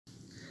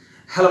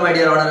Hello my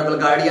dear honorable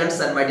guardians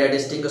and my dear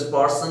distinguished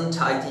persons.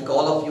 I think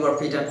all of you are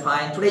fit and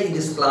fine. Today in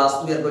this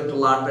class we are going to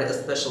learn very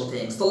special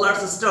things. So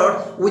let's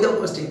start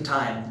without wasting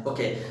time.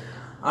 Okay,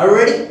 are you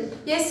ready?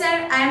 Yes sir,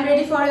 I am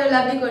ready for your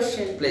lovely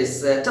question.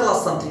 Please tell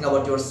us something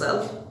about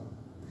yourself.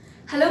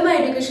 Hello my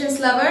education's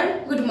lover,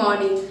 good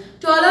morning.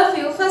 To all of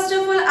you, first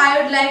of all I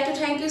would like to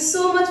thank you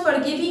so much for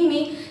giving me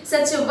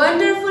such a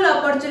wonderful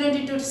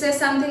opportunity to say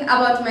something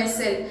about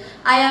myself.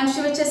 I am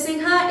Shivacha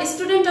Sinha, a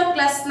student of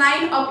class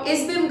 9 of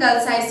SBM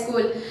Girls High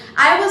School.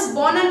 I was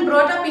born and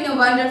brought up in a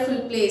wonderful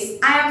place.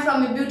 I am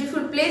from a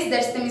beautiful place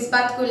that's name is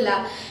Badkulla,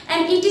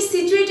 and it is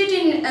situated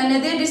in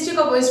Nadia district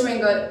of West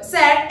Bengal.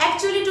 Sir,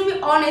 actually to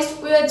be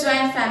honest, we are a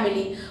joint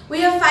family.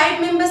 We have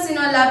 5 members in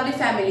our lovely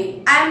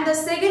family. I am the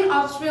second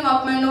offspring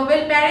of my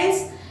noble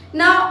parents.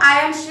 Now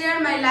I am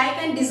share my like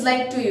and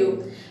dislike to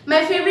you. My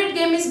favorite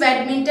game is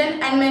badminton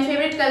and my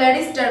favorite color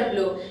is dark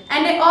blue.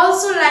 And I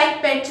also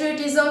like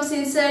patriotism,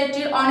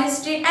 sincerity,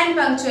 honesty and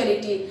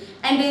punctuality.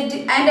 And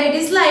I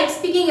dislike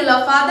speaking a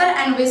lot further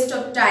and waste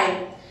of time.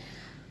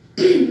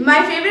 My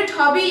favorite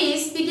hobby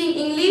is speaking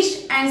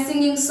English and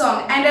singing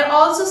song. And I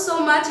also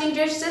so much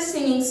interested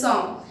singing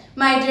song.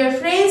 My dear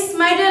friends,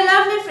 my dear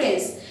lovely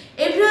friends,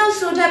 everyone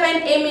should have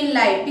an aim in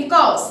life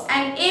because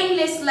an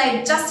aimless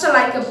life just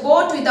like a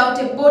boat without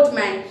a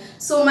boatman.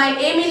 So my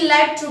aim in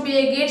life to be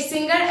a great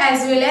singer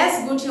as well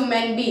as good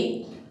human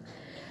being.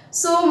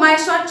 So my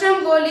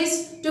short-term goal is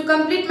to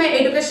complete my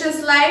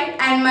education's life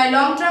and my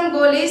long-term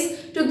goal is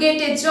to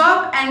get a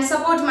job and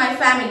support my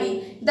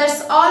family.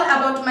 That's all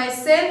about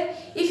myself.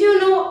 If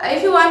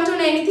you want to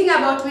know anything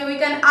about me, we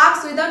can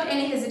ask without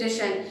any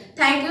hesitation.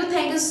 Thank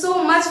you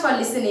so much for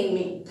listening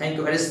me. Thank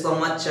you very so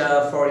much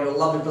for your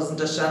lovely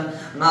presentation.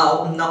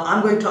 Now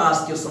I'm going to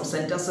ask you some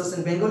sentences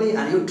in Bengali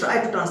and you try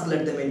to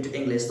translate them into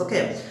English.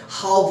 Okay?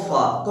 How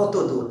far?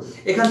 Koto dur?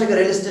 Ekhan theke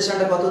rail station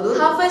ta koto dur?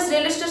 How far is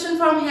rail station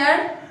from here?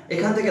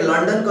 এখান থেকে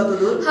London কত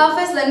দূর? How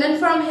far is London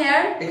from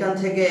here? এখান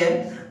থেকে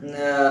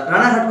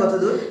রানাঘাট কত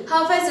দূর?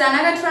 How far is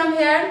Ranaghat from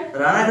here?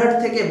 Ranaghat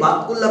থেকে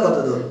বাতকুল্লা কত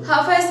দূর? How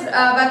far is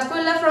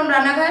Badkulla from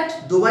Ranaghat?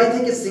 Dubai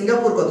থেকে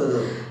সিঙ্গাপুর কত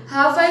দূর?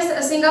 How far is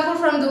Singapore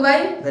from Dubai?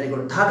 Very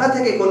good. Dhaka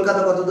থেকে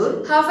কলকাতা কত দূর?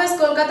 How far is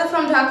Kolkata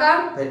from Dhaka?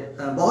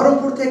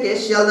 Baharampur থেকে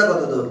শিয়ালদা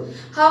কত দূর?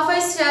 How far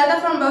is Shialda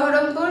from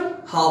Baharampur?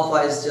 How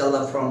far is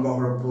Sealdah from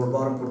Baharampur?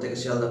 Baharampur থেকে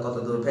শিয়ালদা কত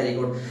দূর? Very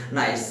good,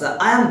 nice.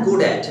 I am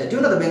good at. Do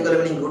you know the Bengali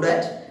meaning good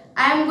at?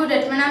 I am good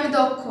at মানে আমি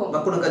দক্ষ। বা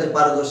কোনো কাজে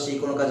পারদর্শী,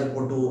 কোনো কাজে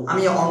পটু।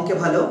 আমি অঙ্কে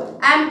ভালো।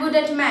 I am good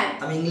at math.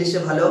 আমি ইংলিশে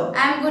ভালো।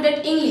 I am good at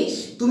English.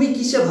 তুমি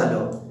কিসে ভালো?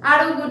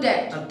 Are you good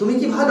at? তুমি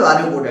কি ভালো? Are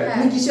you good at?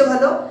 তুমি কিসে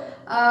ভালো?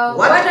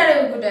 What are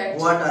you good at?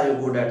 What are you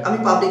good at? আমি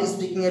পাবলিক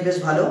স্পিকিং এ বেশ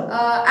ভালো।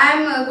 I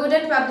am good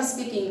at public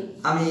speaking.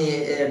 আমি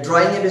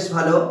ড্রয়িং এ বেশ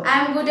ভালো। I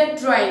am good at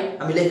drawing.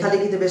 আমি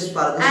লেখালেখিতে বেশ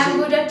পারদর্শী। I am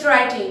good at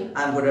writing.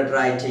 I am good at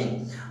writing.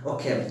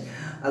 Okay.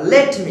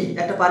 Let me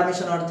একটা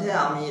পারমিশন অর্থে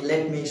আমি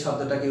let me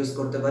শব্দটাকে ইউজ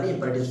করতে পারি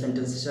ইম্পারেটিভ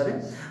সেন্টেন্স হিসেবে।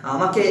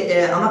 আমাকে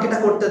এটা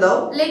করতে দাও।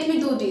 Let me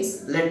do this.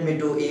 Let me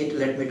do it.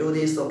 Let me do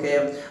this. Okay.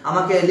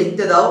 আমাকে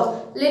লিখতে দাও।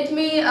 Let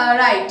me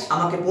write.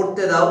 আমাকে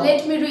পড়তে দাও।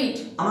 Let me read.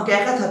 আমাকে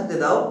একা থাকতে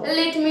দাও।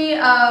 Let me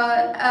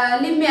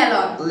leave me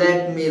alone.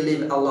 Let me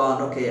live alone.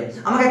 Okay.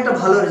 আমাকে একটা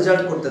ভালো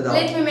রেজাল্ট করতে দাও।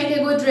 Let me make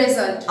a good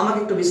result. আমাকে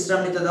একটু বিশ্রাম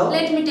নিতে দাও।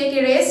 Let me take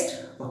a rest.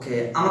 ওকে,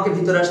 আমাকে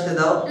ভিতরে আসতে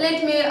দাও। Let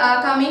me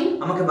come in.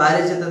 আমাকে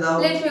বাইরে যেতে দাও।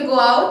 Let me go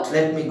out.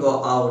 Let me go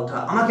out.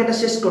 আমাকে এটা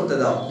শেষ করতে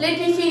দাও। Let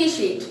me finish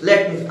it.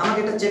 আমাকে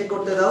এটা চেক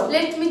করতে দাও।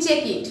 Let me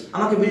check it.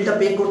 আমাকে বিলটা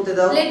পে করতে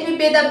দাও। Let me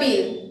pay the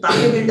bill.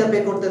 তাকে বিলটা পে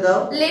করতে দাও।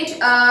 Let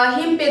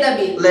him pay the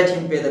bill. Let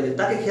him pay the bill.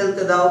 তাকে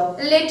খেলতে দাও।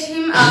 Let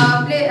him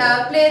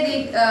play the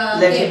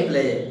Let game. him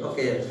play.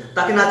 ওকে,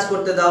 তাকে নাচ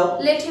করতে দাও।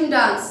 Let him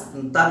dance.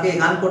 তাকে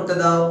গান করতে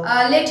দাও।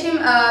 Let him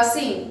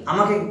sing.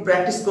 আমাকে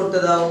প্র্যাকটিস করতে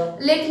দাও।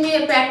 Let me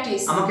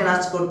practice. আমাকে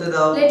নাচ করতে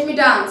দাও। Let me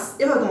dance.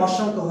 এভাবে তুমি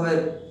অসংখ্য ভাবে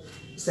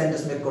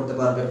সেন্টেন্স মেক করতে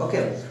পারবে। ওকে,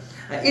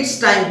 ইটস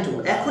টাইম টু,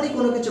 এখনই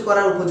কোনো কিছু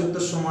করার উপযুক্ত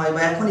সময়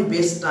বা এখনই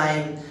বেস্ট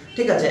টাইম।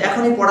 ঠিক আছে,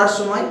 এখনই পড়ার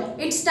সময়।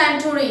 It's time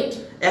to read.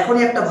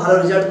 এখনই একটা ভালো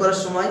রেজাল্ট করার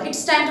সময়।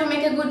 It's time to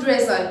make a good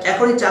result.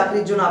 এখনই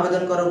চাকরির জন্য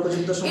আবেদন করার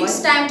উপযুক্ত সময়। It's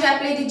time to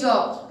apply the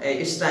job.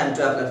 It's time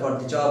to apply for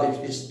the job.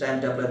 It's time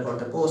to apply for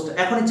the post.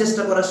 এখনই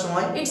চেষ্টা করার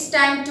সময়। It's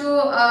time to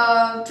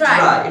try.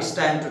 It's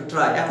time to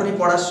try. এখনই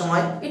পড়ার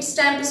সময়। It's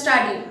time to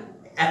study.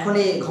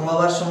 এখনই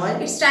ঘুমাবার সময়।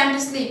 It's time to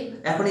sleep.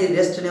 এখনই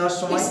রেস্ট নেওয়ার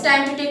সময়। It's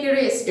time to take a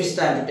rest. It's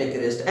time to take a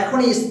rest.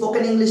 এখনই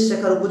স্পোকেন ইংলিশ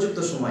শেখার উপযুক্ত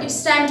সময়।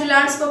 It's time to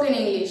learn spoken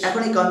English.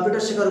 এখনই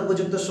কম্পিউটার শেখার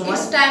উপযুক্ত সময়।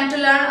 It's time to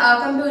learn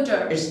computer.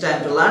 It's time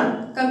to learn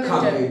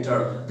computer.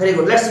 Very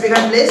good. Let's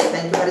begin, please.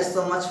 Thank you very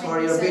so much for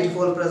your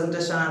beautiful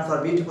presentation and for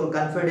beautiful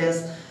confidence.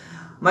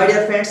 My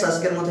dear friends,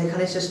 আজকের মতো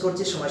এখানেই শেষ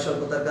করছি সময়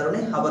স্বল্পতার কারণে।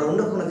 আবার অন্য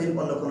কোনো দিন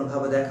অন্য কোনো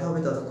ভাবে দেখা হবে।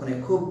 ততক্ষণে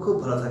খুব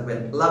ভালো থাকবেন।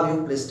 Love you.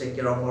 Please take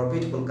care of our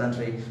beautiful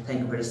country. Thank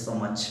you very so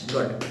much.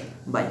 Good.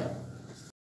 Bye.